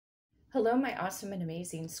Hello, my awesome and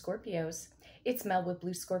amazing Scorpios. It's Mel with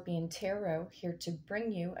Blue Scorpion Tarot here to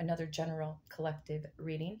bring you another general collective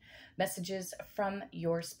reading. Messages from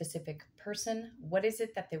your specific person. What is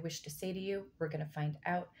it that they wish to say to you? We're going to find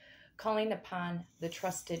out. Calling upon the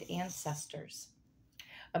trusted ancestors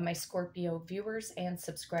of my Scorpio viewers and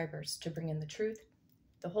subscribers to bring in the truth,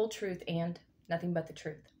 the whole truth, and nothing but the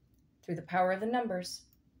truth through the power of the numbers.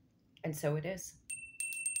 And so it is.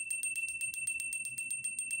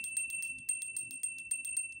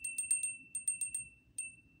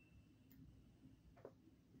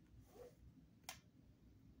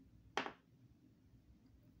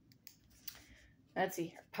 Let's see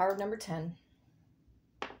here. Power number 10.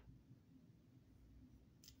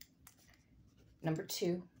 Number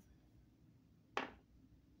 2.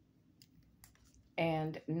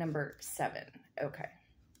 And number 7. Okay.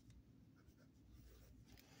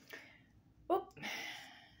 Oh,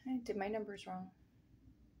 I did my numbers wrong.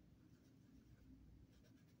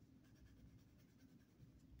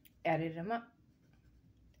 Added them up.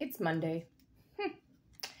 It's Monday.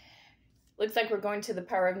 Looks like we're going to the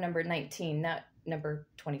power of number 19, not number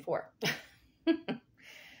 24.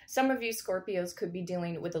 Some of you Scorpios could be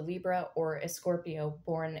dealing with a Libra or a Scorpio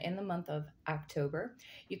born in the month of October.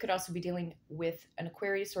 You could also be dealing with an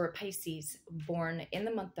Aquarius or a Pisces born in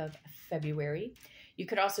the month of February. You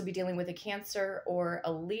could also be dealing with a Cancer or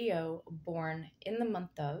a Leo born in the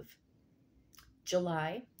month of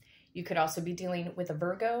July. You could also be dealing with a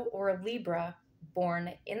Virgo or a Libra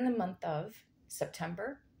born in the month of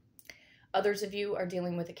September. Others of you are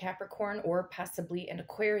dealing with a Capricorn or possibly an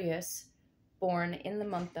Aquarius born in the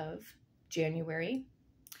month of January.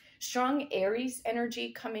 Strong Aries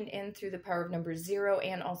energy coming in through the power of number 0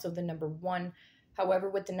 and also the number 1. However,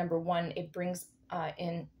 with the number 1, it brings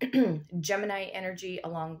in Gemini energy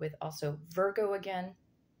along with also Virgo again.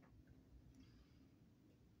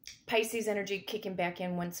 Pisces energy kicking back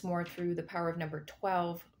in once more through the power of number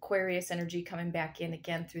 12. Aquarius energy coming back in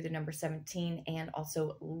again through the number 17. And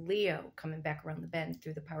also Leo coming back around the bend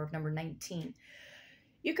through the power of number 19.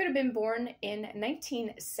 You could have been born in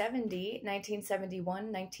 1970, 1971,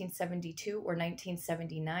 1972, or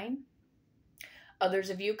 1979. Others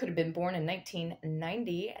of you could have been born in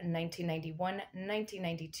 1990, 1991,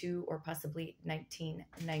 1992, or possibly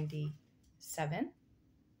 1997.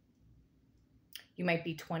 You might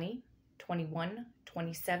be 20, 21,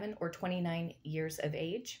 27, or 29 years of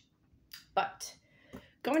age. But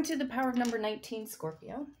going to the power of number 19,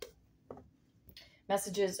 Scorpio.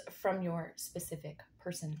 Messages from your specific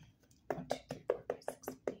person.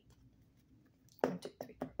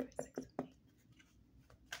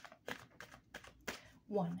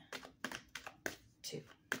 1, 2,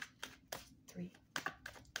 3,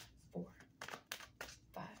 4,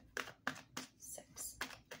 5, 6,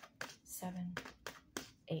 7, 8. 1, 2, 3, 4, 5, 6, 7, 8. 1, 2, 3, 4, 5, 6, 7,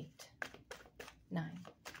 8, 9,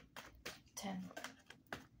 10,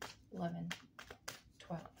 11,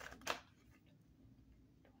 12,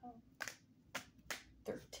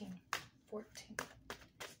 13, 14,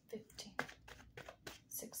 15,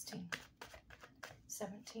 16,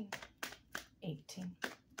 17, 18,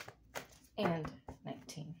 and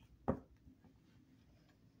 19.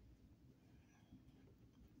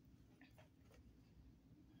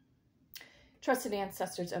 Trusted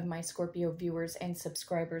ancestors of my Scorpio viewers and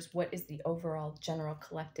subscribers, what is the overall general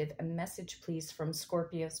collective message, please, from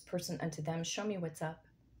Scorpio's person unto them? Show me what's up.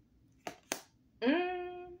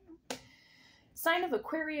 Sign of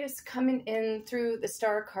Aquarius coming in through the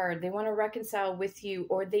star card. They want to reconcile with you,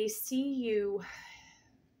 or they see you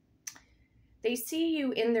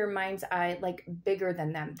in their mind's eye like bigger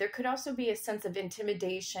than them. There could also be a sense of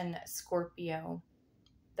intimidation, Scorpio,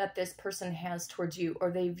 that this person has towards you,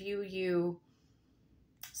 or they view you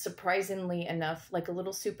surprisingly enough like a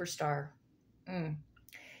little superstar.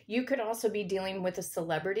 You could also be dealing with a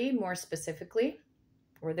celebrity, more specifically,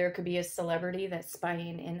 or there could be a celebrity that's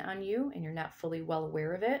spying in on you and you're not fully well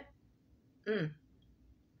aware of it.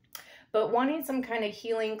 But wanting some kind of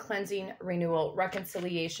healing, cleansing, renewal,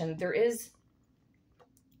 reconciliation. There is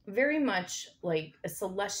very much like a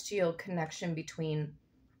celestial connection between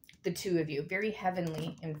the two of you. Very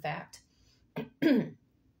heavenly, in fact.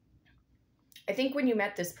 I think when you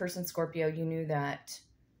met this person, Scorpio, you knew that,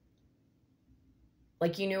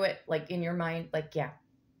 like you knew it, like in your mind, like, yeah,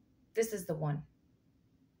 this is the one.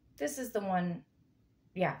 This is the one.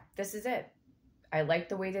 Yeah, this is it. I like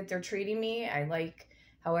the way that they're treating me. I like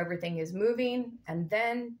how everything is moving. And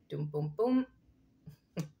then, boom, boom, boom,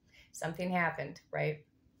 something happened, right?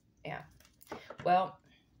 Yeah. Well,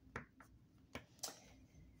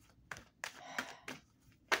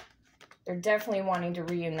 they're definitely wanting to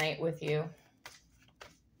reunite with you.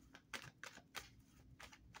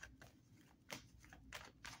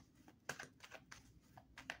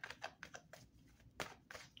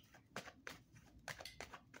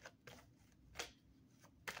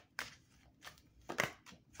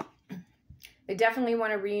 They definitely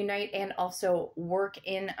want to reunite and also work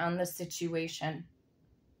in on the situation.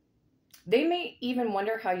 They may even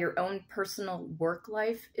wonder how your own personal work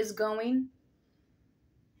life is going.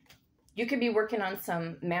 You could be working on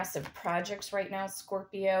some massive projects right now,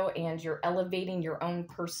 Scorpio, and you're elevating your own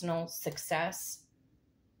personal success.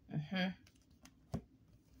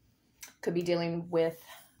 Could be dealing with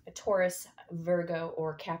a Taurus, Virgo,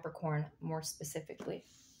 or Capricorn more specifically.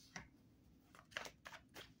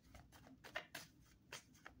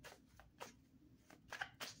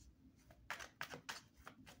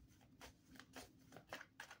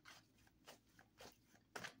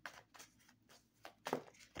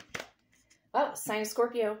 Oh, sign of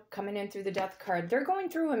Scorpio coming in through the Death card. They're going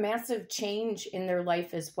through a massive change in their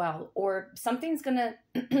life as well, or something's going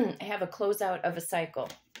to have a closeout of a cycle.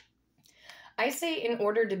 I say in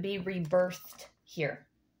order to be rebirthed here.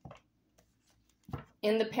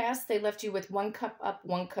 In the past, they left you with 1 cup up,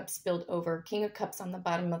 1 cup spilled over. King of Cups on the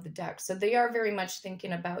bottom of the deck. So they are very much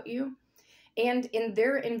thinking about you. And in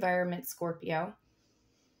their environment, Scorpio,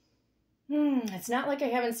 it's not like I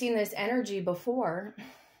haven't seen this energy before.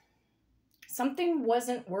 Something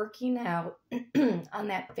wasn't working out on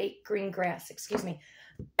that fake green grass. Excuse me.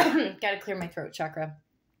 Got to clear my throat chakra.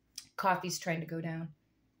 Coffee's trying to go down.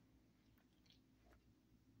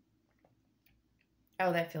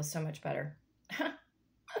 Oh, that feels so much better.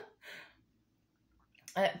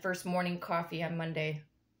 That first morning coffee on Monday.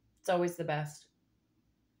 It's always the best.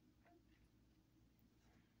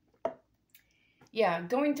 Yeah,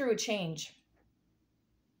 going through a change.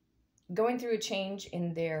 Going through a change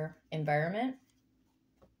in their environment,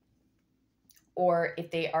 or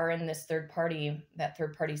if they are in this third party, that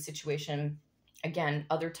third party situation, again,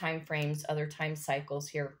 other time frames, other time cycles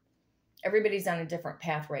here. Everybody's on a different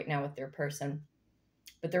path right now with their person,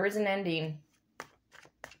 but there is an ending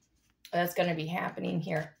that's going to be happening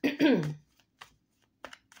here.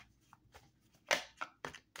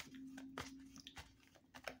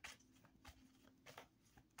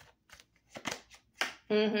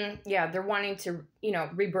 Yeah, they're wanting to,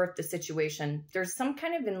 rebirth the situation. There's some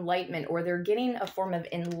kind of enlightenment, or they're getting a form of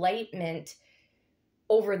enlightenment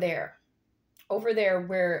over there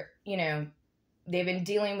where, they've been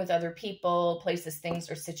dealing with other people, places,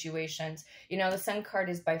 things, or situations. The Sun card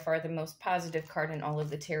is by far the most positive card in all of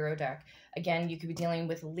the tarot deck. Again, you could be dealing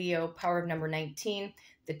with Leo, power of number 19,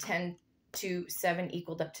 the 10 to 7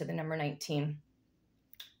 equaled up to the number 19.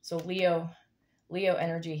 So Leo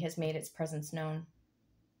energy has made its presence known.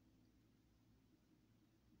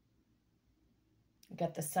 We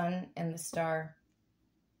got the sun and the star.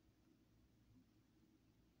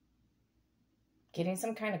 Getting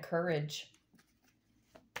some kind of courage.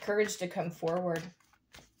 Courage to come forward.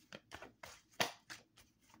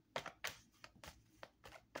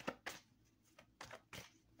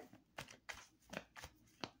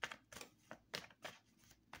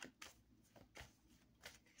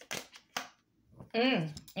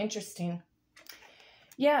 Interesting.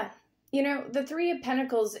 Yeah. The Three of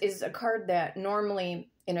Pentacles is a card that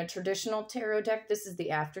normally in a traditional tarot deck, this is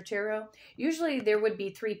the after tarot, usually there would be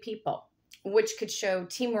 3 people, which could show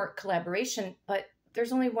teamwork, collaboration, but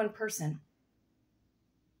there's only one person.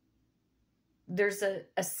 There's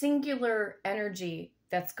a singular energy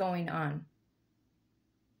that's going on.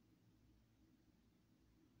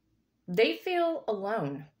 They feel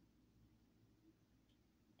alone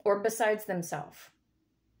or besides themselves.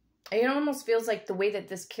 It almost feels like the way that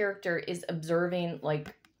this character is observing,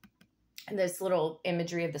 like, this little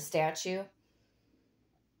imagery of the statue,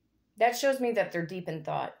 that shows me that they're deep in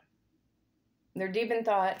thought. They're deep in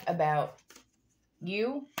thought about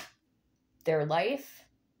you, their life,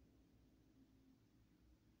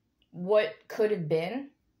 what could have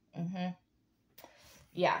been.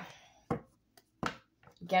 Yeah.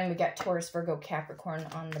 Again, we got Taurus, Virgo, Capricorn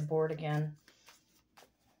on the board again.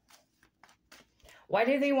 Why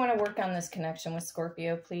do they want to work on this connection with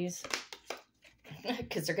Scorpio, please?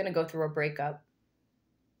 Because they're going to go through a breakup.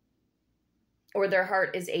 Or their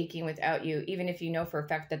heart is aching without you, even if you know for a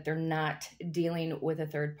fact that they're not dealing with a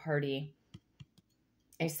third party.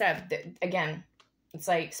 Except, again, it's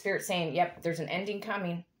like Spirit saying, yep, there's an ending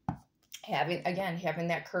coming. Having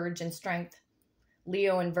that courage and strength.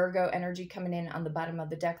 Leo and Virgo energy coming in on the bottom of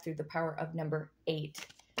the deck through the power of number 8.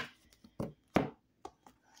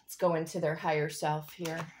 Let's go into their higher self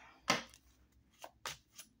here.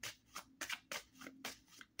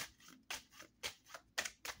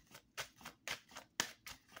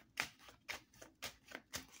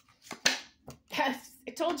 Yes,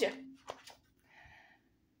 I told you.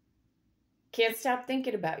 Can't stop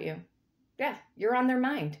thinking about you. Yeah, you're on their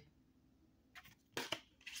mind.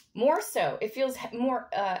 More so, it feels more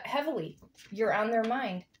heavily you're on their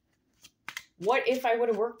mind. What if I would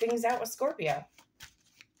have worked things out with Scorpio?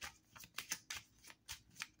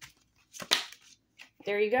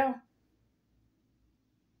 There you go.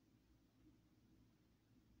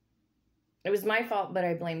 It was my fault, but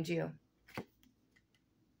I blamed you.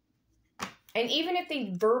 And even if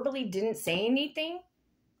they verbally didn't say anything,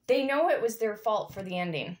 they know it was their fault for the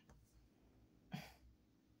ending.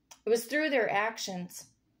 It was through their actions.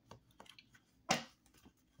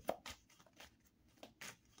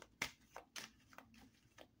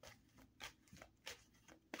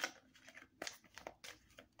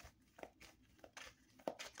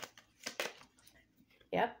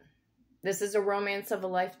 Yep. This is a romance of a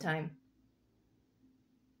lifetime.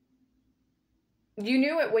 You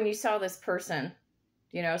knew it when you saw this person,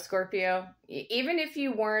 you know, Scorpio. Even if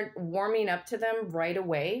you weren't warming up to them right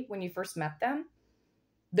away when you first met them,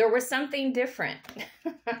 there was something different.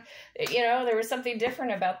 You know, there was something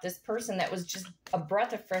different about this person that was just a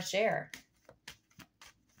breath of fresh air.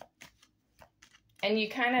 And you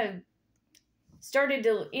kind of started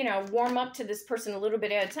to, you know, warm up to this person a little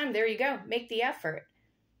bit at a time. There you go. Make the effort.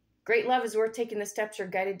 Great love is worth taking the steps you're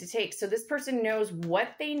guided to take. So this person knows what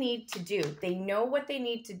they need to do. They know what they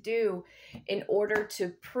need to do in order to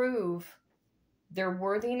prove their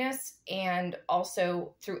worthiness, and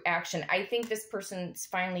also through action. I think this person's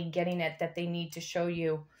finally getting it, that they need to show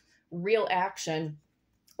you real action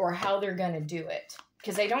or how they're going to do it.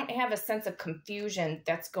 Because I don't have a sense of confusion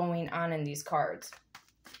that's going on in these cards.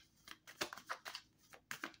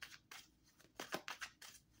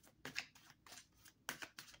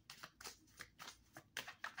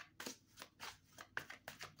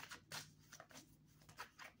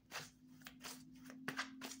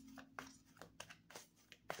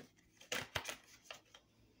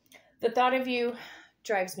 The thought of you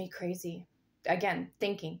drives me crazy. Again,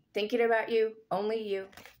 thinking about you, only you.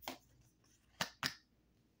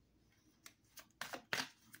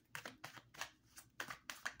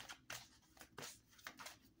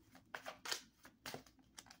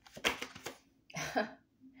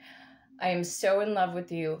 I am so in love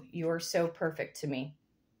with you. You are so perfect to me.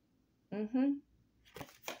 That's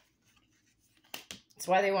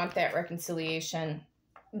why they want that reconciliation.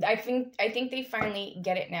 I think they finally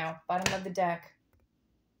get it now. Bottom of the deck.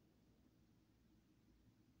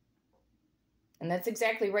 And that's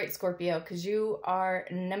exactly right, Scorpio, because you are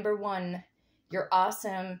number one. You're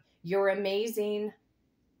awesome. You're amazing.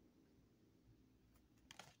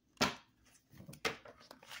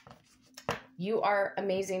 You are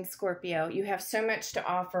amazing, Scorpio. You have so much to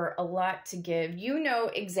offer, a lot to give. You know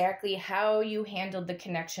exactly how you handled the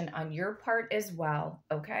connection on your part as well,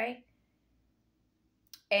 okay?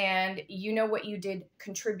 And you know what you did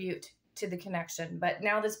contribute to the connection. But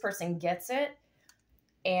now this person gets it,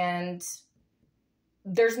 and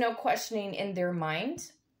there's no questioning in their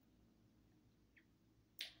mind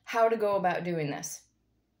how to go about doing this.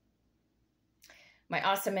 My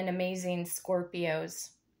awesome and amazing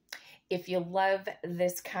Scorpios, if you love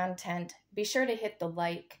this content, be sure to hit the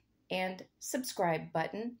like and subscribe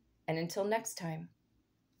button. And until next time,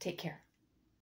 take care.